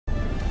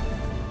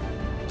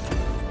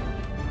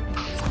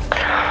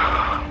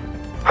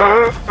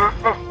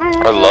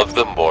I love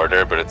the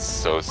mortar, but it's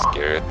so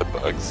scary at the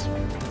bugs.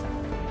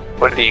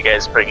 What do you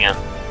guys bring in?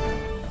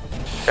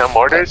 No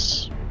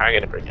mortars? I'm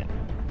gonna bring it.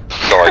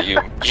 Oh, you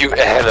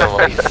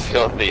animal, you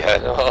filthy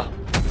animal.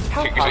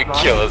 You're gonna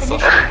kill us all.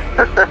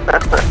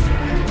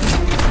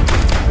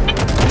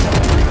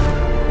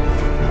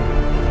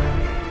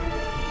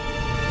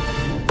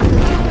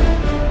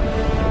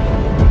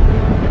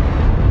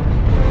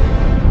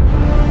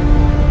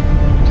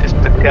 Just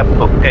a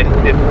couple pet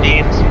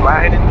 15s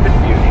flying into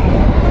beauty.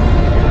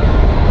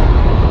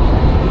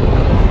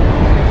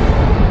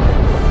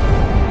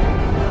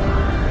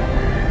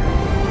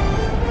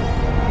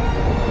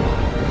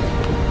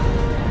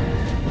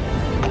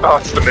 Oh,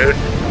 it's the moon.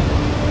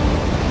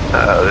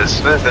 Oh,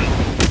 this isn't.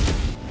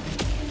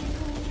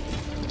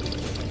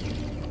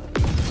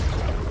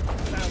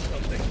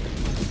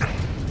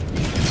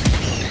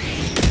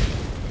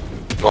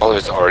 Oh,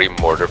 there's already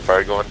mortar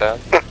fire going down?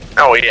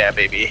 Oh yeah,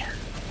 baby.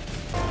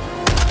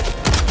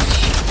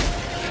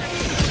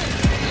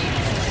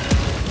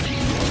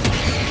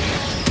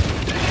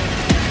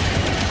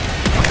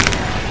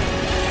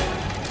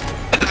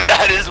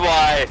 That is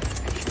why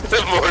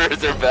the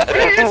mortars are bad.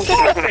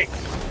 Reinforcing!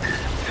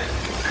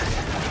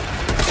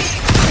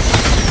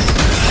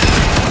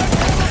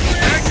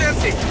 Bag's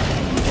empty.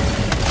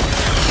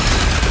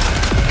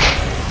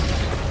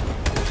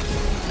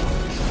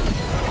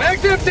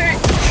 Bag's empty!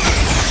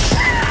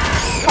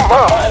 Come on!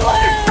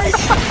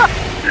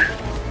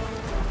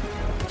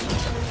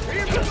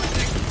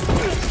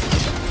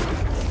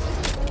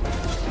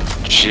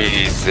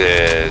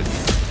 Jesus.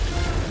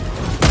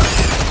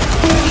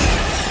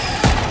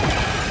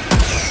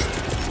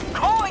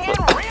 Calling in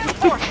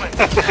reinforcements.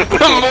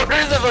 The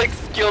mortars have like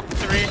killed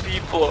 3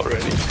 people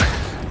already.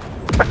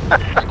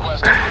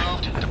 Request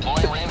approved.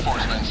 Deploying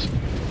reinforcements.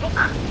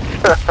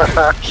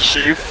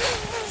 You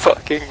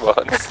fucking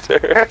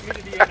monster.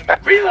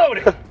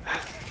 Reloading!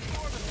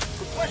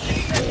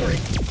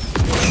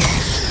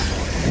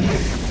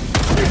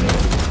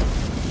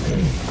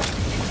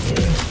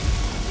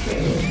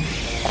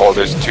 Oh,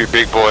 there's 2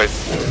 big boys.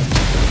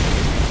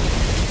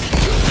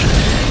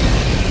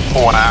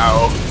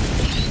 Wow.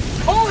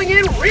 Calling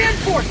in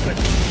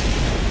reinforcements.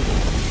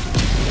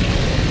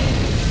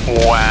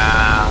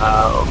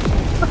 Wow.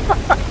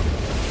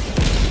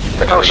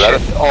 Oh,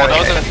 shit. Oh, that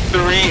was a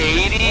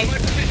 380?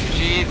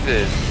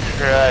 Jesus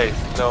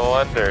Christ, no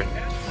wonder.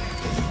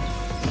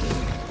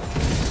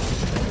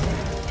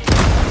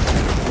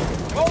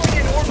 Calling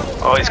in orbital.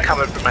 Oh, he's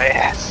coming for my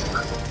ass.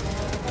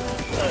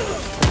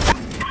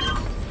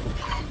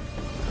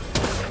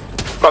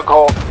 Bug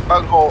hole,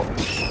 bug hole.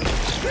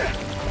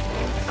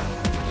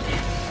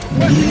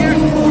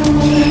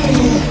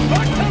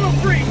 Tunnel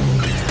free.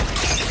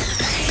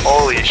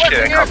 Holy shit,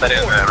 I caught that in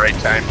at the right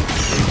time.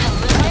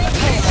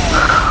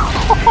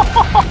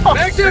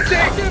 Bag's empty.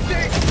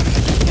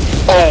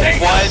 Oh,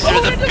 what?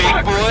 There's a big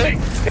boy?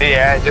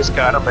 Yeah, I just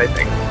got him, I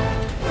think.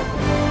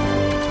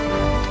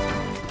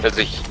 There's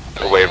a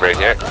wave right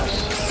here.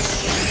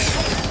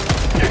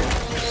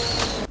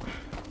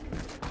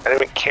 I don't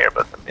even care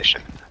about the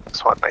mission. I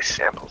just want my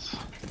samples.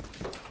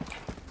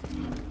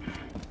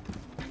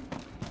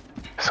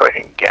 So I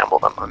can gamble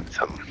them on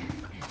some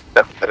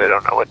stuff that I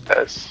don't know what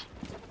does.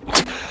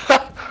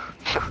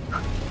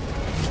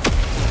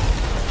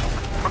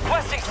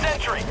 Requesting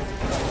sentry.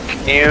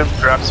 Can you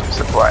drop some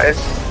supplies?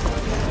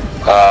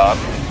 I'm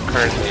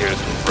currently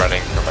just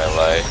running for my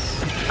life.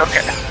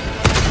 Okay.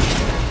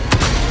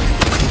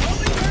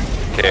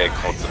 Okay, I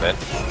called some in.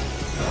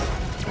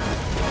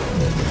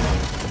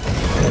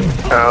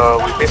 Oh,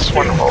 we missed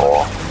one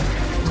hole.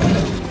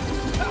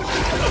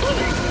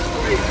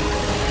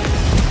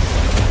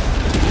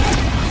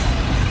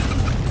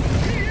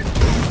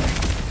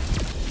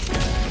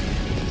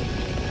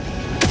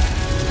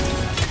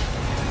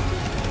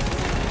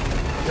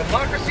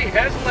 Democracy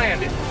has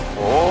landed.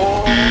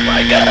 Oh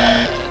my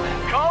god.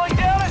 Calling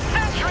down a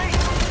sentry.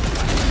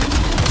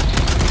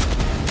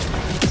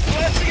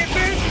 Blasting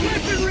advanced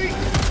weaponry.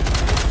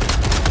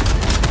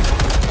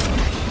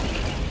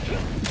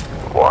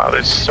 Wow,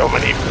 there's so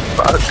many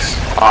bugs.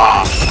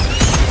 Ah.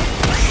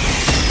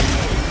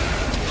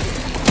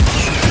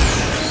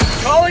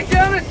 Calling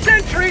down a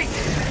sentry.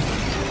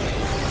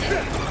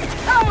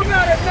 How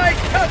about a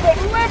nice cup of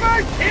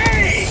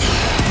liberty?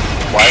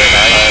 Why didn't I?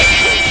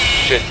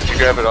 Shit, did you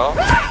grab it all? I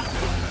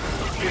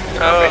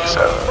think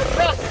so.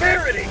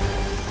 Prosperity.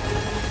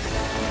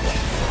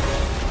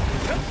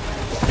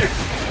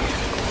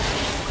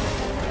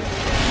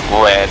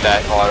 Man,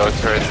 that auto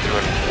turret's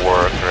doing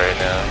work right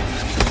now.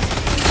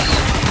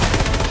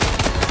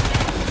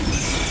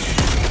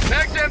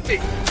 Bag's empty.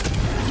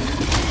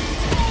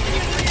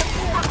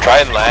 Try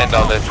and land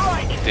on this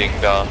ding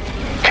dong.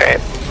 Okay.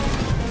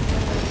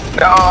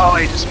 No,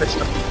 I just missed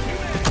him.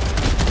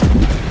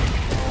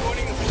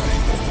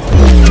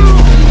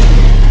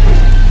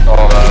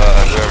 Oh,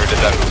 whoever did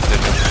that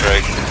precision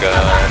strike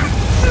gun.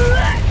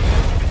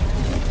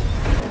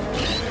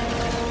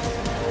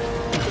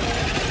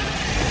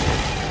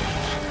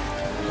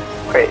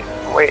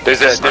 Wait.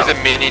 There's a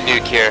mini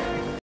nuke here.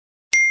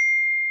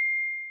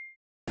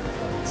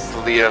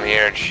 leave him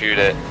here and shoot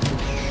it.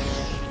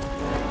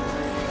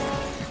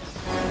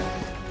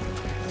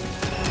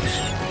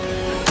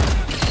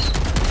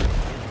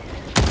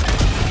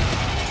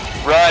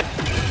 Run!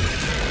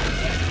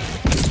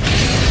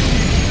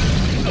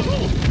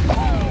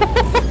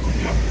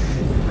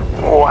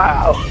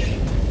 Wow.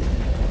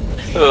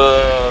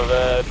 Oh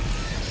man.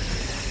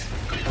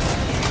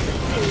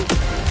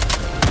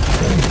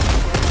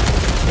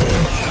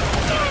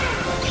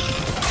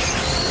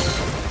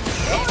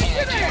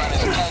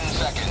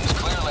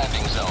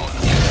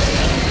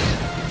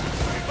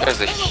 There's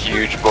a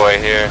huge boy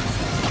here.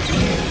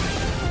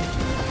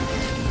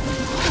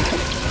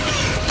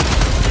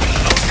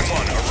 Come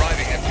on,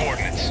 arriving at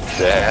coordinates.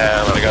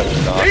 Damn, I got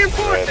knocked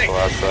right at Reinforcing. the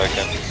last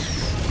second.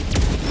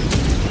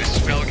 This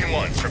is Pelican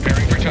 1,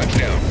 preparing for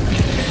touchdown.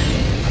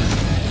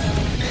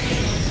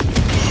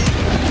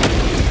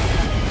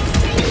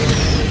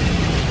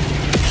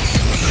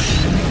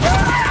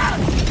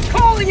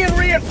 Calling in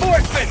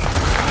reinforcements!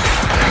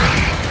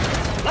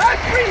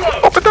 Last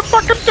reload! Open the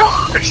fucking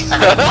doors!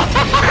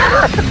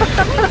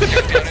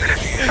 Touchdown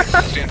initiated.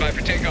 Stand by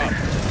for takeoff.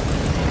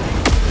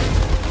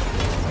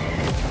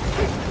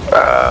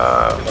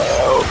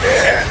 Oh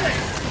man.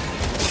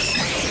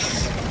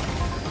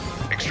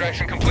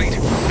 Extraction complete.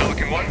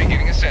 Pelican 1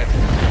 beginning ascent.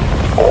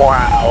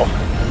 Wow.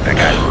 That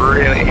got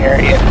really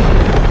hairy.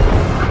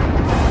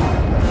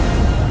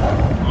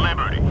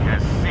 Liberty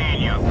has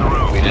seen you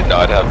through. We did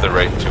not have the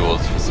right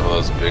tools for some of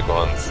those big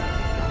ones.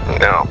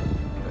 No.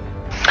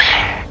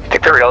 You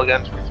think the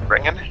railgun's worth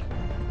bringing?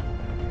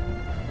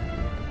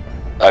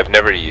 I've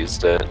never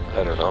used it.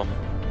 I don't know.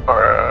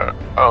 Or,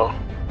 oh.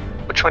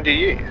 Which one do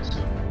you use?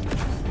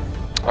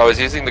 I was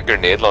using the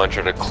grenade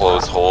launcher to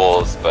close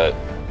holes, but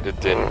it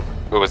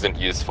wasn't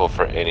useful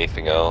for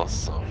anything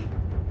else. So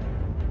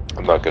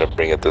I'm not gonna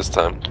bring it this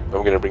time.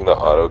 I'm gonna bring the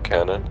auto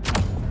cannon.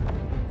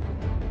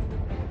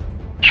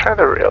 Try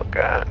the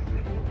railgun.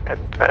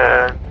 And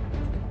then...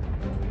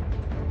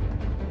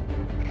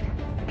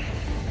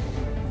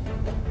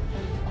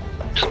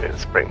 Actually,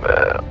 let's bring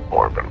the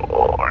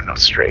orbital, or no,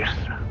 strafe.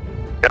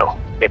 No,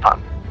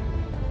 napalm.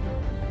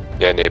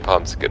 Yeah,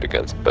 napalm's good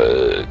against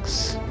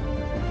bugs.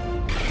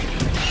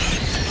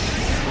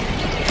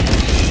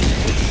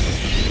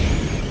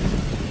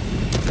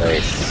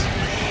 Nice.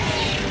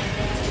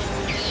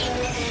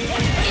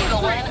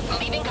 Eagle 1,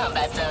 leaving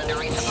combat zone to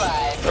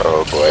resupply.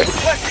 Oh boy.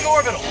 Requesting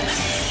orbital.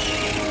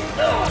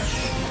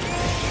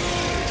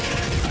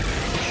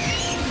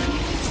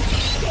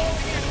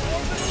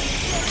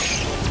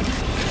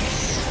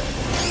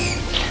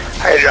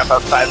 I drop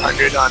out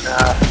 500 on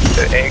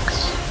the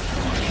eggs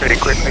pretty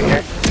quickly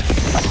here.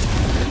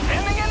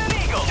 Sending in an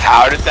eagle.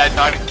 How did that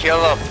not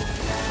kill him?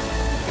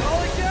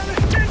 Calling down a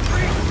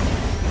sentry.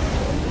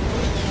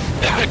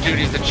 Dude,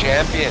 he's a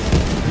champion.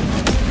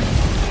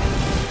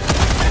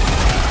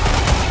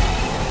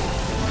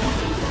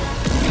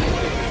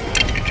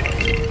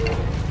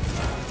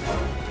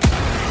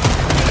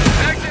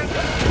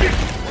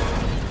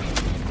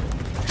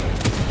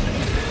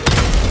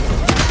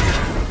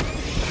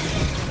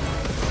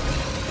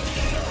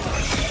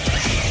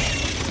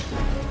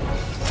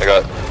 I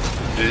got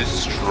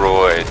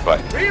destroyed by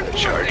the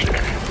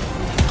charger.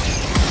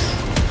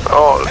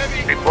 Oh,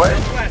 big boy.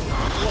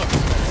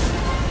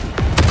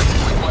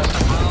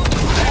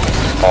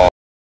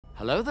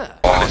 Hello there.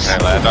 Oh, can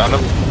I land on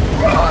him?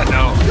 Oh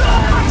no.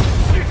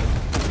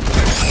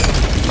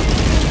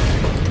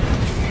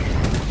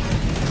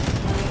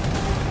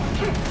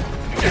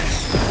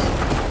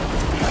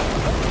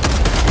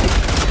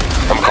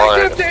 I'm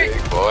calling it a big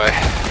boy.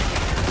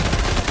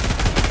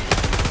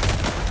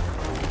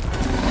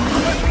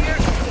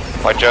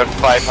 Watch out,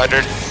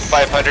 500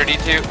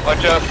 E2,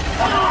 watch out.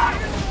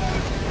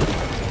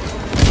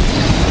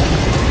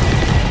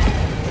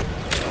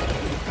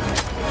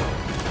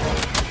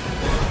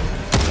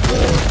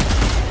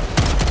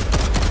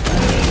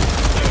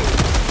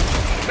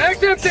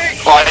 Max empty.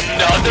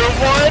 Another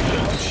one?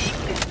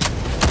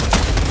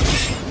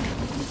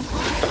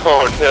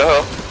 Oh no.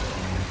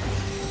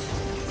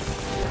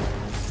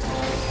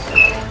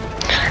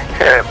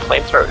 Yeah,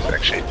 flamethrower is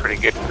actually pretty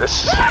good in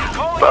this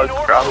bug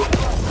problem.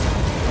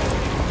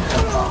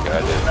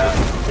 God,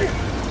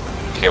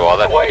 okay, well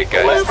that white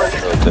guy's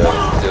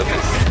steal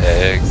these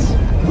eggs.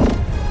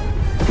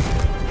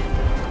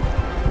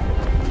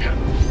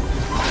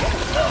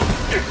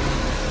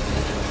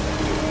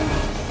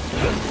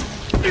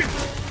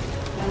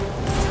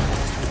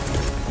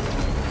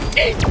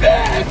 Eat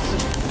that.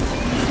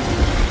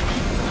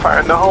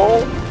 Fire in the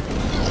hole.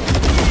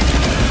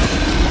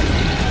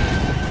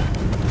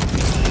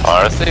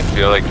 Honestly, I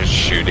feel like just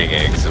shooting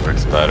eggs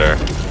works better.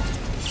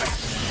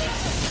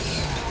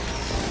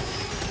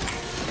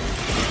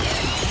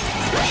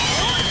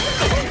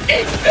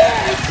 Eat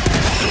that.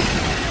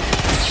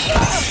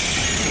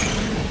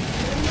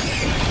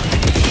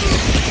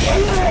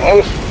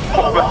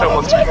 Oh, that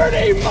one's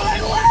Liberty, my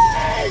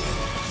leg.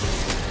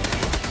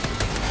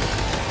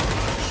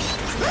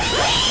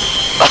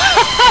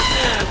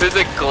 There's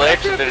a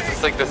glitch and there's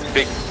just like this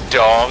big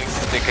dong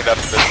sneaking up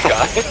in the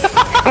sky.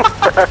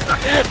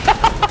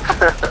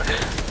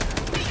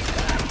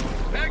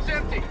 Bag's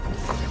empty.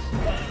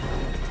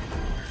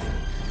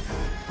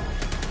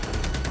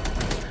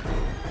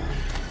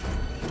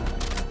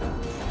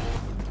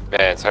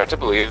 Man, it's hard to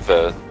believe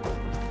the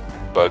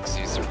bugs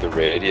use the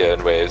radio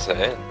and waves,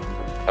 eh?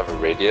 Have a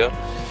radio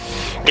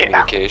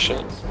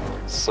communication.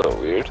 So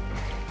weird.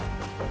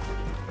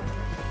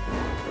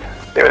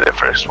 They were the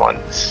first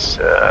ones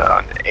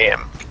on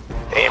AM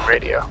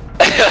radio.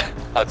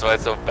 That's why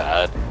it's so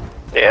bad.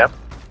 Yeah.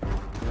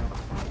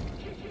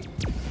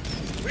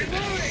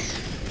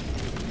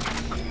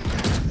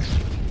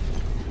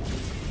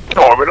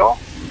 Orbital?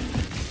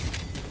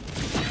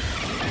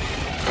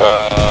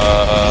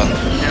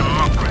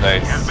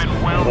 Nice.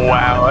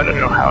 Wow, I don't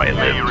know how I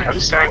lived. I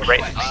was standing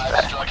right next to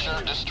that.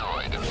 Structure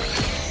destroyed.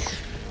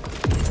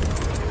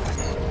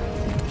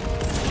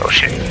 Oh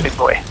shit, big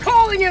boy.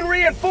 Calling in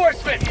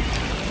reinforcements.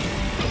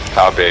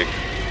 How big?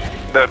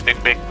 The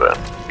big boy.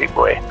 Big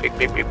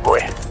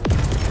boy.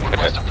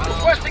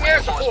 Requesting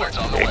air support.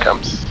 Here he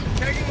comes.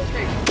 Tagging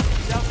location.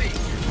 Southeast.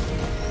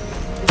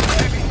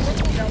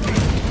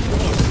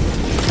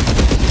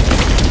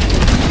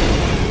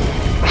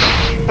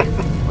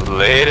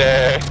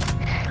 Later.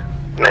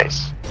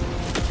 Nice.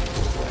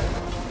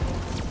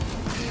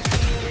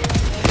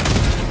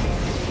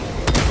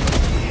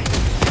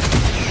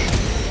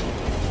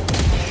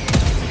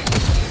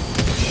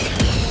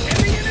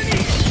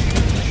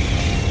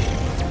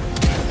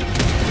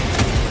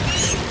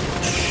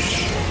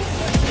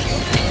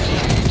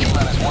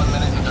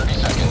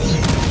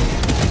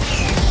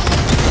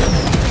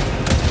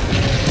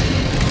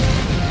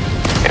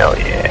 Hell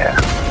yeah.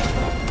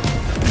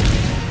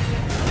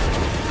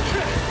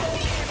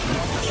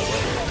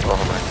 Oh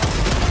my.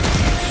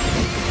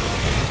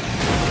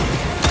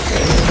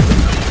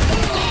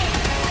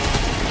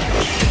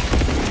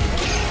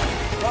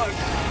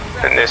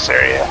 In this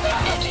area.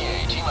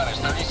 ETA T-minus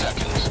 30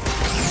 seconds.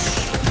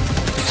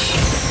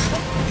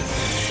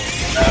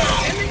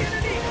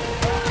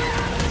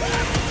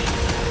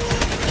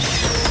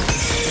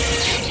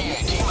 ETA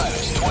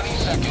T-minus 20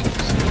 seconds.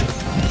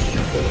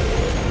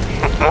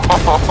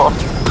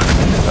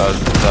 That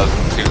was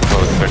too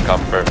close for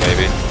comfort,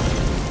 maybe.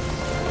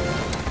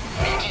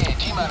 ETA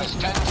T-minus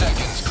 10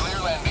 seconds. Clear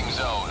landing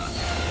zone.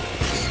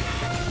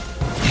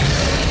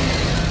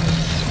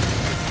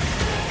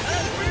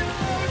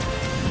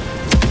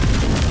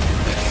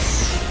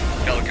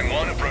 Pelican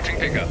 1 approaching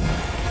pickup.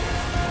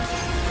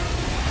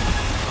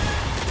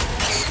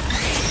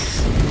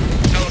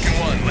 Pelican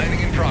 1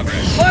 landing in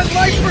progress. Flood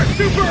light for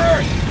Super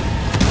Earth!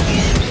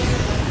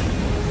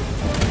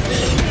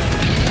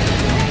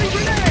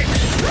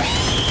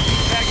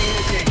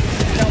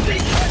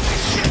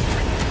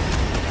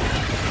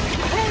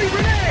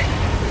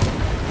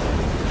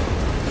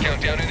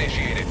 Countdown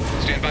initiated.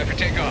 Stand by for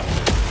takeoff.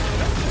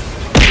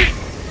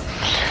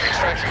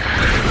 Extraction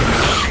complete.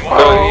 Oh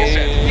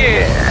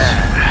yeah.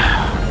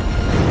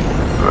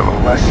 A little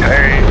less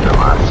hairy than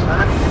last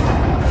time.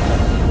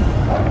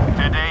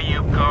 Today you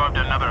carved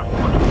another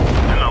foot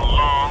in a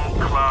long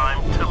climb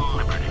to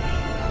liberty.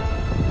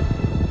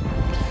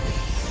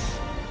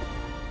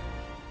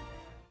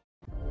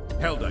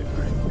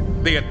 Helldiver,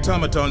 the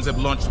automatons have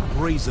launched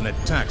brazen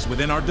attacks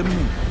within our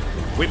dominion.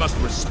 We must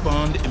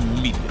respond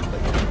immediately.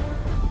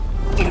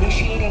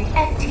 Initiating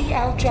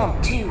FTL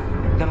jump to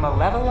the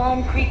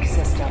Malevelon Creek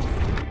system.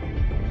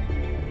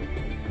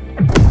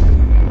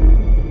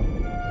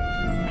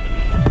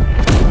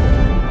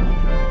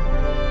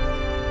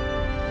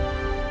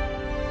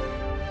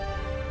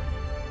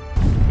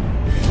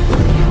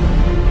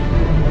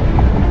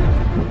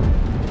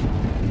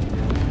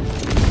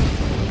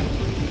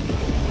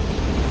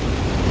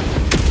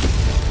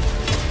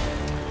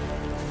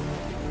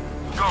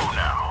 Go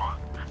now,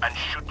 and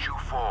shoot you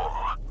fall.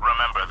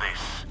 Remember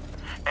this.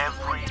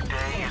 Every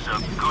day is a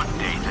good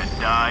day to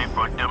die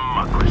for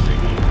democracy.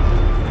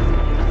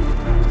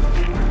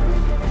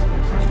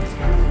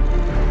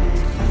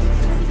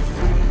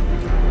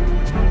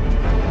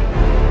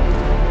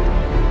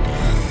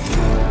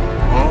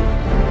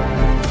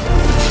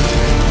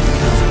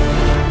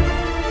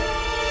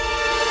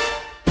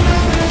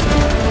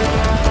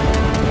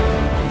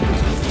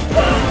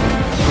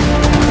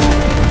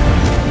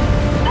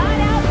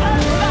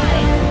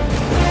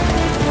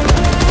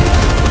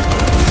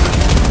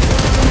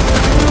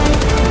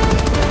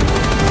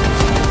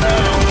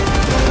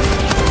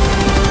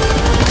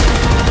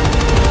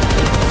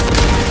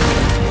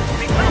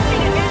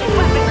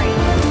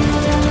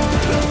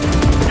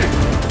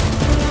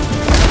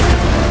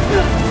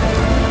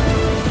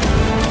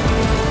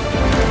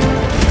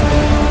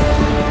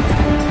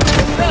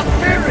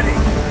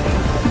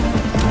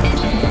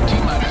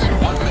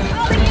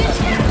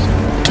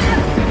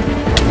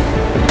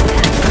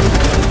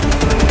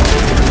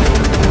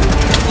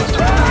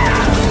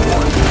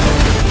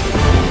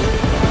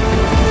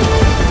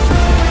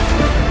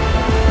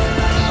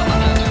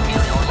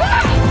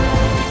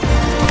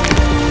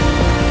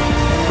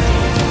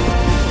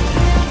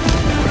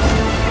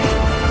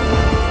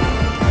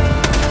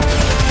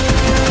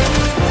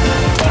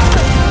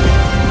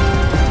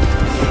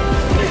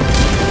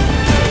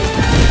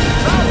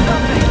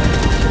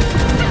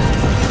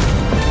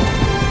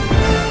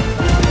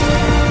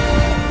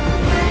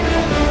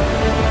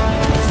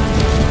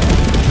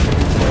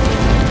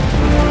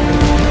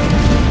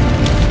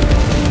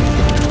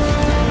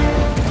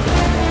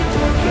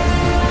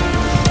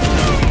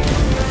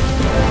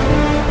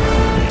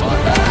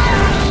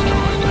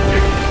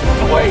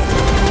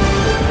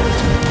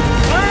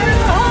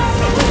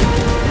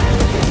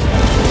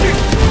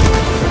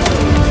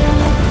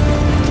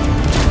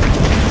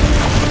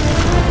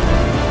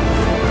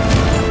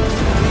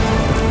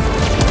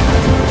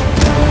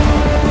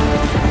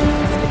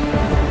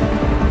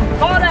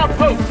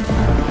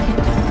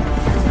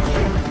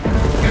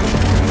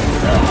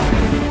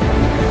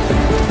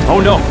 Oh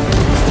no!